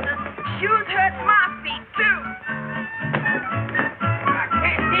dances. Shoes hurt my feet, too. I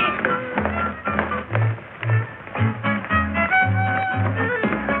can't dance.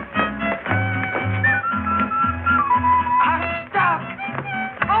 I'm stuck.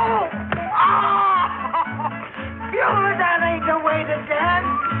 Oh! Phew, that ain't the way to dance.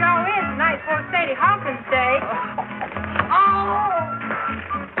 Sure is nice for Sadie Hawkins' Day.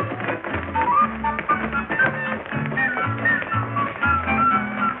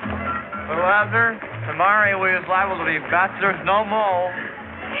 Well, Abner, tomorrow we is liable to be bachelors no more.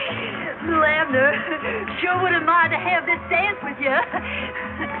 Little Abner, sure would admire to have this dance with you.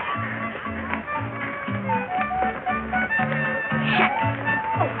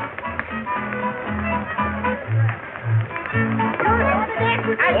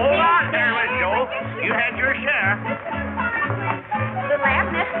 Hold on there, Miss Joe. You had your share. Little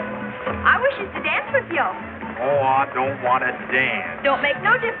Abner, I wish to dance with you. Oh, I don't want to dance. Don't make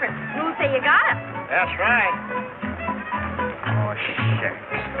no difference. You'll say you got it. That's right. Oh, shucks.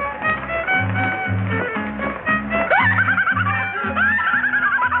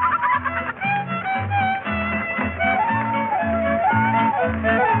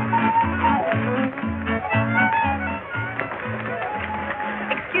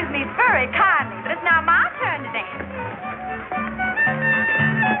 Excuse me very kindly, but it's now my turn to dance.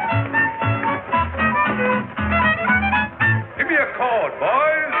 Give me a chord,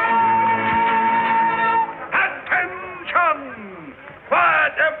 boys. Attention!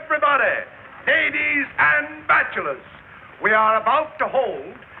 Quiet, everybody. Ladies and bachelors. We are about to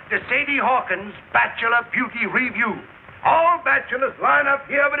hold the Sadie Hawkins Bachelor Beauty Review. All bachelors line up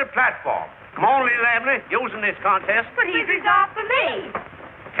here with a platform. Come on, little Abner. You's in this contest. But he's resolved for me.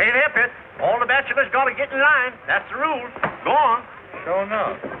 Can't help it. All the bachelors got to get in line. That's the rule. Go on. Sure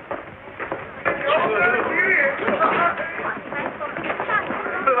enough.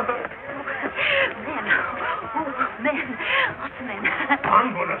 Man.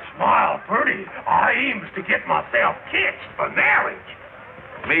 I'm going to smile pretty. I aims to get myself kitched for marriage.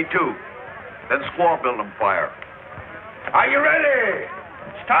 Me too. Then squaw build 'em fire. Are you ready?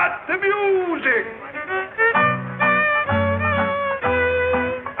 Start the music.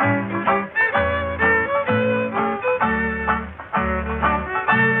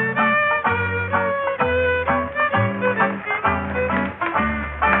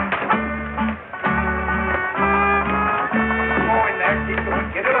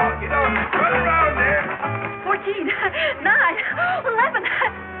 Get it on. Run around there. 14, 9, 11.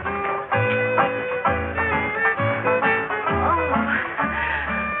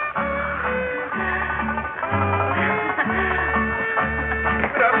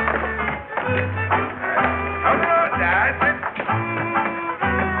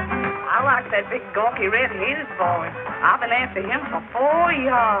 I like that big, gawky, red-headed boy. I've been after him for 4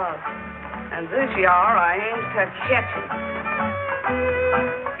 years. And this year I aims to catch him.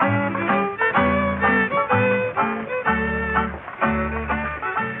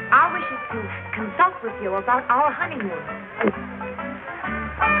 I wish to consult with you about our honeymoon.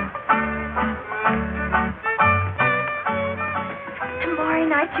 Tomorrow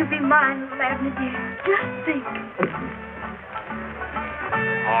night you'll be mine, little Abner, dear. Just think.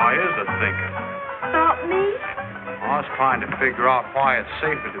 I is a thinking. About me? I was trying to figure out why it's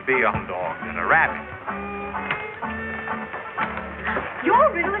safer to be a dog than a rabbit.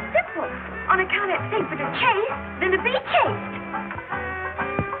 Your riddle is simple. On account it's safer to chase than to be chased.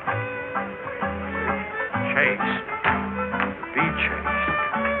 Chase. Be chased.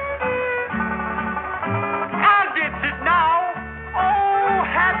 How did it now? Oh,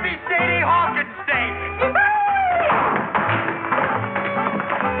 happy Sadie Hawkins Day.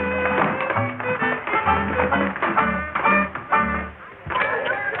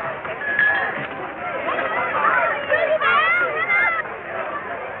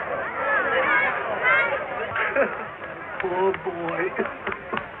 Poor boy.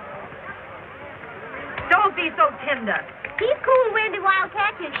 Don't be so tender. He's cool, Wendy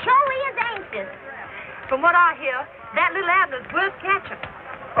Wildcat. He surely is anxious. From what I hear, that little Abner's worth catching.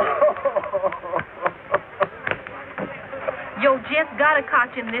 Yo just gotta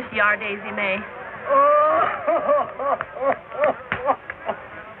catch him this yard, Daisy May.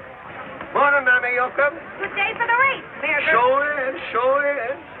 Morning, Mammy Yoakum. Good day for the race, Bear. Sure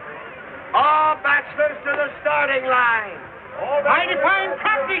is. All bachelors to the starting line. Mighty fine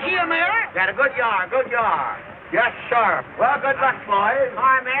practice here, Mayor. Got a good yard. Yes, sir. Well, good luck, boys.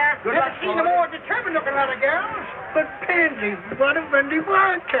 Hi, Mayor. Good Never luck, seen boys. a more determined looking lot of girls. But Pansy, what if Wendy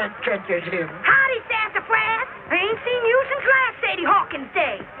Wildcat catches him? Howdy, Sassafras. I ain't seen you since last Sadie Hawkins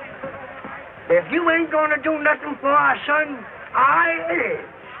Day. If you ain't gonna do nothing for our son, I is.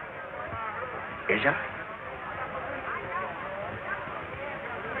 Is I?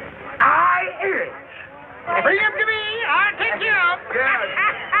 I is. Bring him to me. I'll take you up. Yes.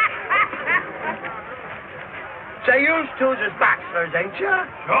 Say, you two's as bachelors, ain't you?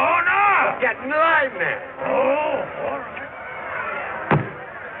 Sure enough. Get in line there. Oh, all right.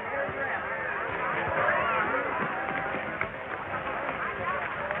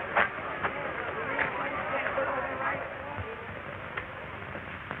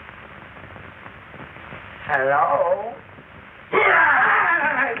 Hello.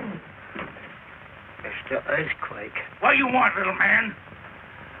 the earthquake. What do you want, little man?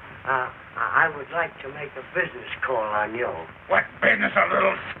 I would like to make a business call on you. What business a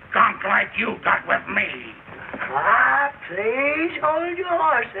little skunk like you got with me? Please hold your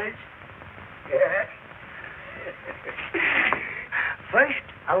horses. Yes. First,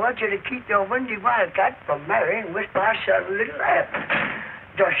 I want you to keep your windy wildcat from marrying with my son, Little Abner.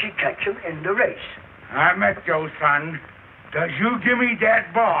 Does she catch him in the race? I met your son. Does you give me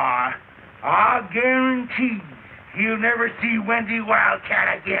that bar, I'll guarantee he'll never see Wendy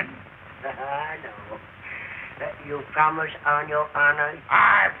Wildcat again. No. You promise on your honor?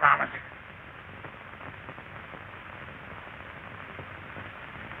 I promise.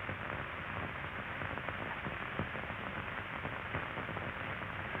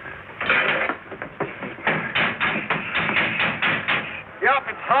 Yup,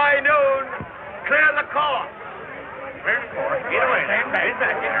 it's high noon. Clear the course. Get away. Stand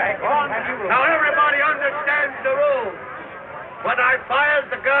back. Now everybody understands the rules. When I fires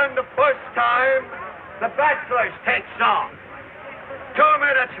the gun the first time, the bachelors takes off. 2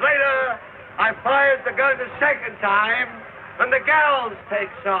 minutes later, I fires the gun the second time, and the gals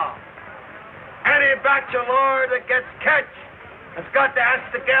takes off. Any bachelor that gets catch has got to ask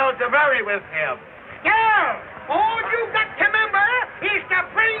the gal to marry with him. Girl, all you got to remember is to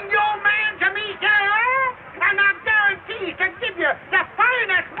bring your man to me, girl, and I guarantee to give you the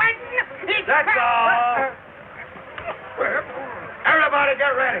finest wedding. That's all. Everybody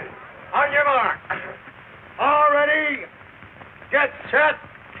get ready. On your mark. All ready. Get set.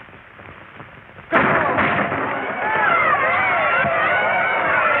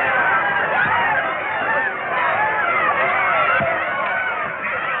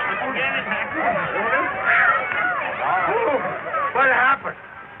 What happened?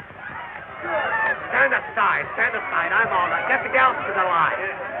 Stand aside. Stand aside. I'm all right. Get the gals to the line.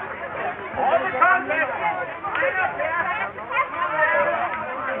 All the contact. Line up there.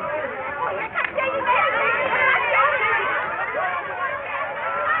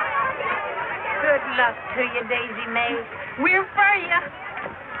 Good luck to you, Daisy May. We're for you.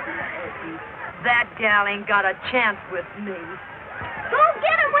 That gal ain't got a chance with me. Go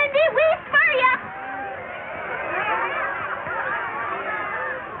get him, Wendy. We're for you.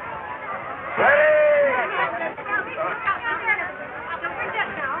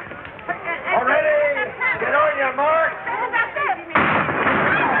 All ready? Get on your mark.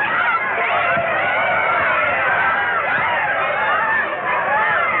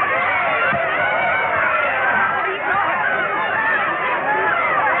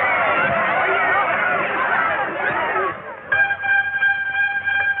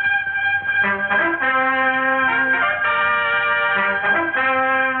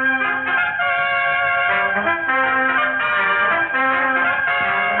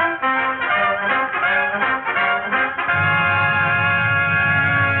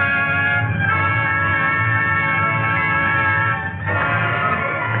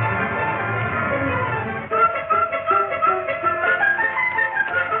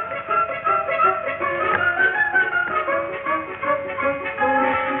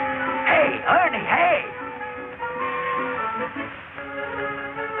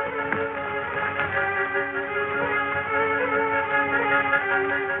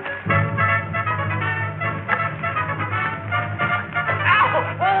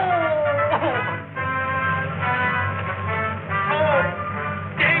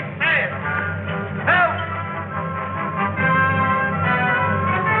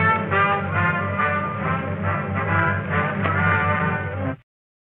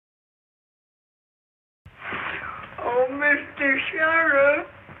 Mr. Sheriff.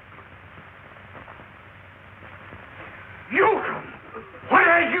 Yukon! What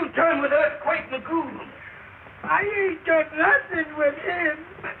have you done with Earthquake Lagoon? I ain't done nothing with him,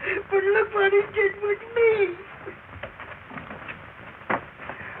 but look what he did with me.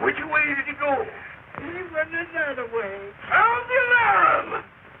 Which way did he go? He went another way. Sound the alarm!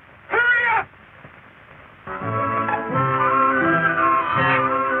 Hurry up!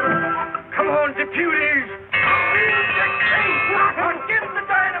 Come on, deputies! Get the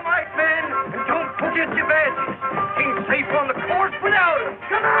dynamite, men, and don't forget your badges. Ain't safe on the course without them.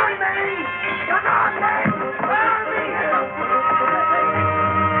 Come on, men! Come on, men!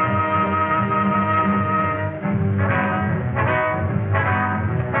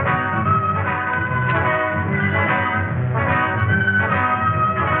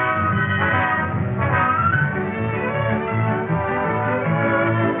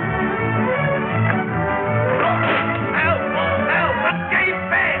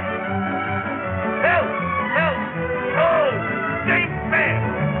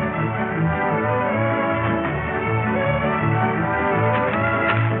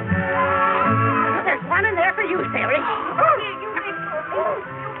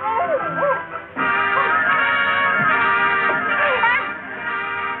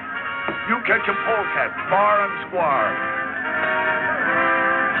 catch a polecat, far and square.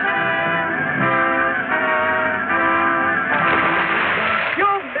 You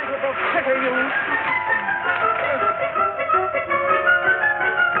miserable critter, you!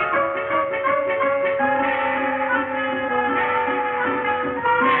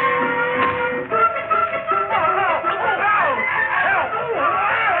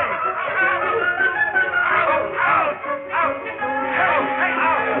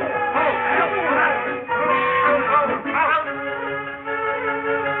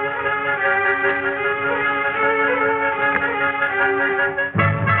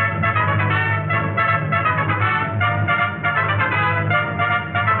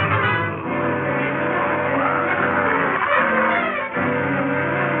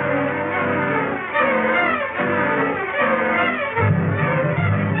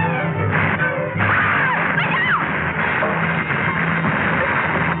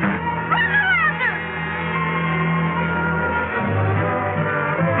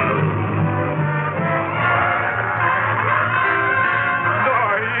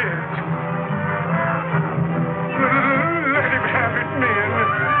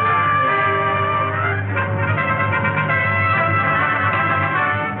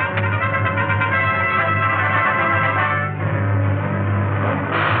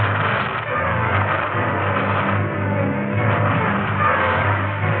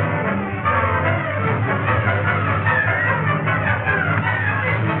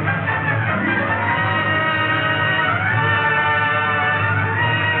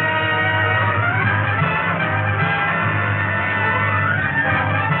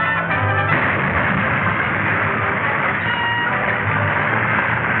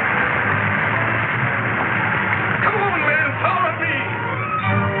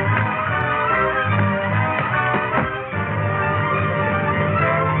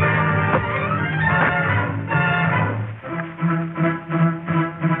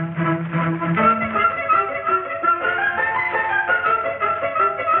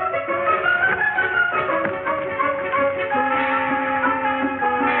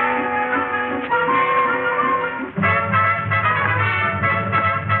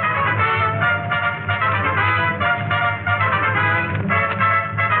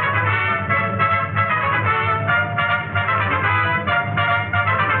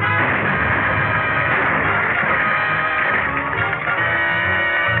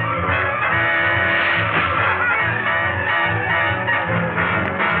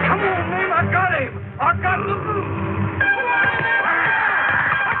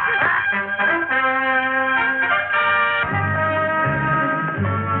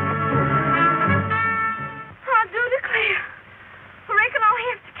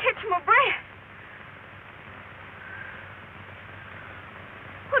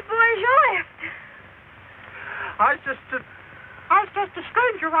 I was just a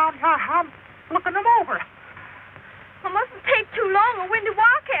stranger around here. I'm looking them over. I mustn't take too long. A windy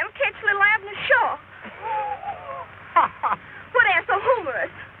wildcat will catch little Abner sure. What ain't so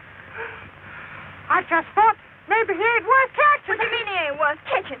humorous? I just thought maybe he ain't worth catching. What do you mean he ain't worth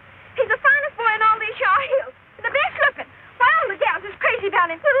catching? He's the finest boy in all these Shaw Hills. And the best looking. Why, all the gals is crazy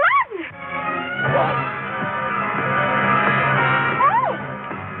about him. Little Abner. Oh!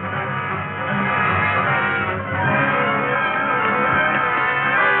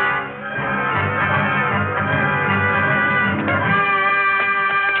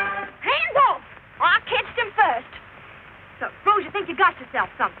 Hands off! I catched him first. So, Rose, you think you got yourself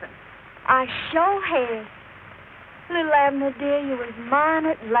something? I sure have. Little Abner, dear, you was mine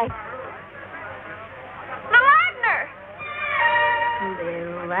at last. Little Abner!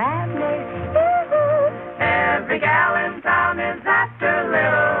 Little Abner, every gal in town is after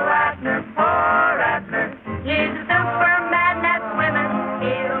little Abner, poor Abner. He's a superman at swimming,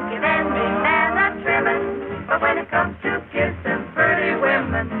 he'll give any man a trimming. But when it comes to kissing pretty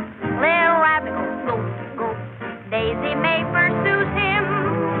women, little Abner goes, goes. Daisy May pursues him,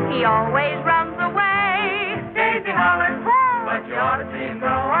 he always runs away. Daisy hollers, but you ought to see him go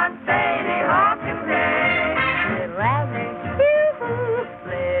on Sadie Hawkins' Day. Little Abner,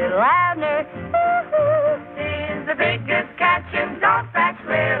 Little Abner, he's the biggest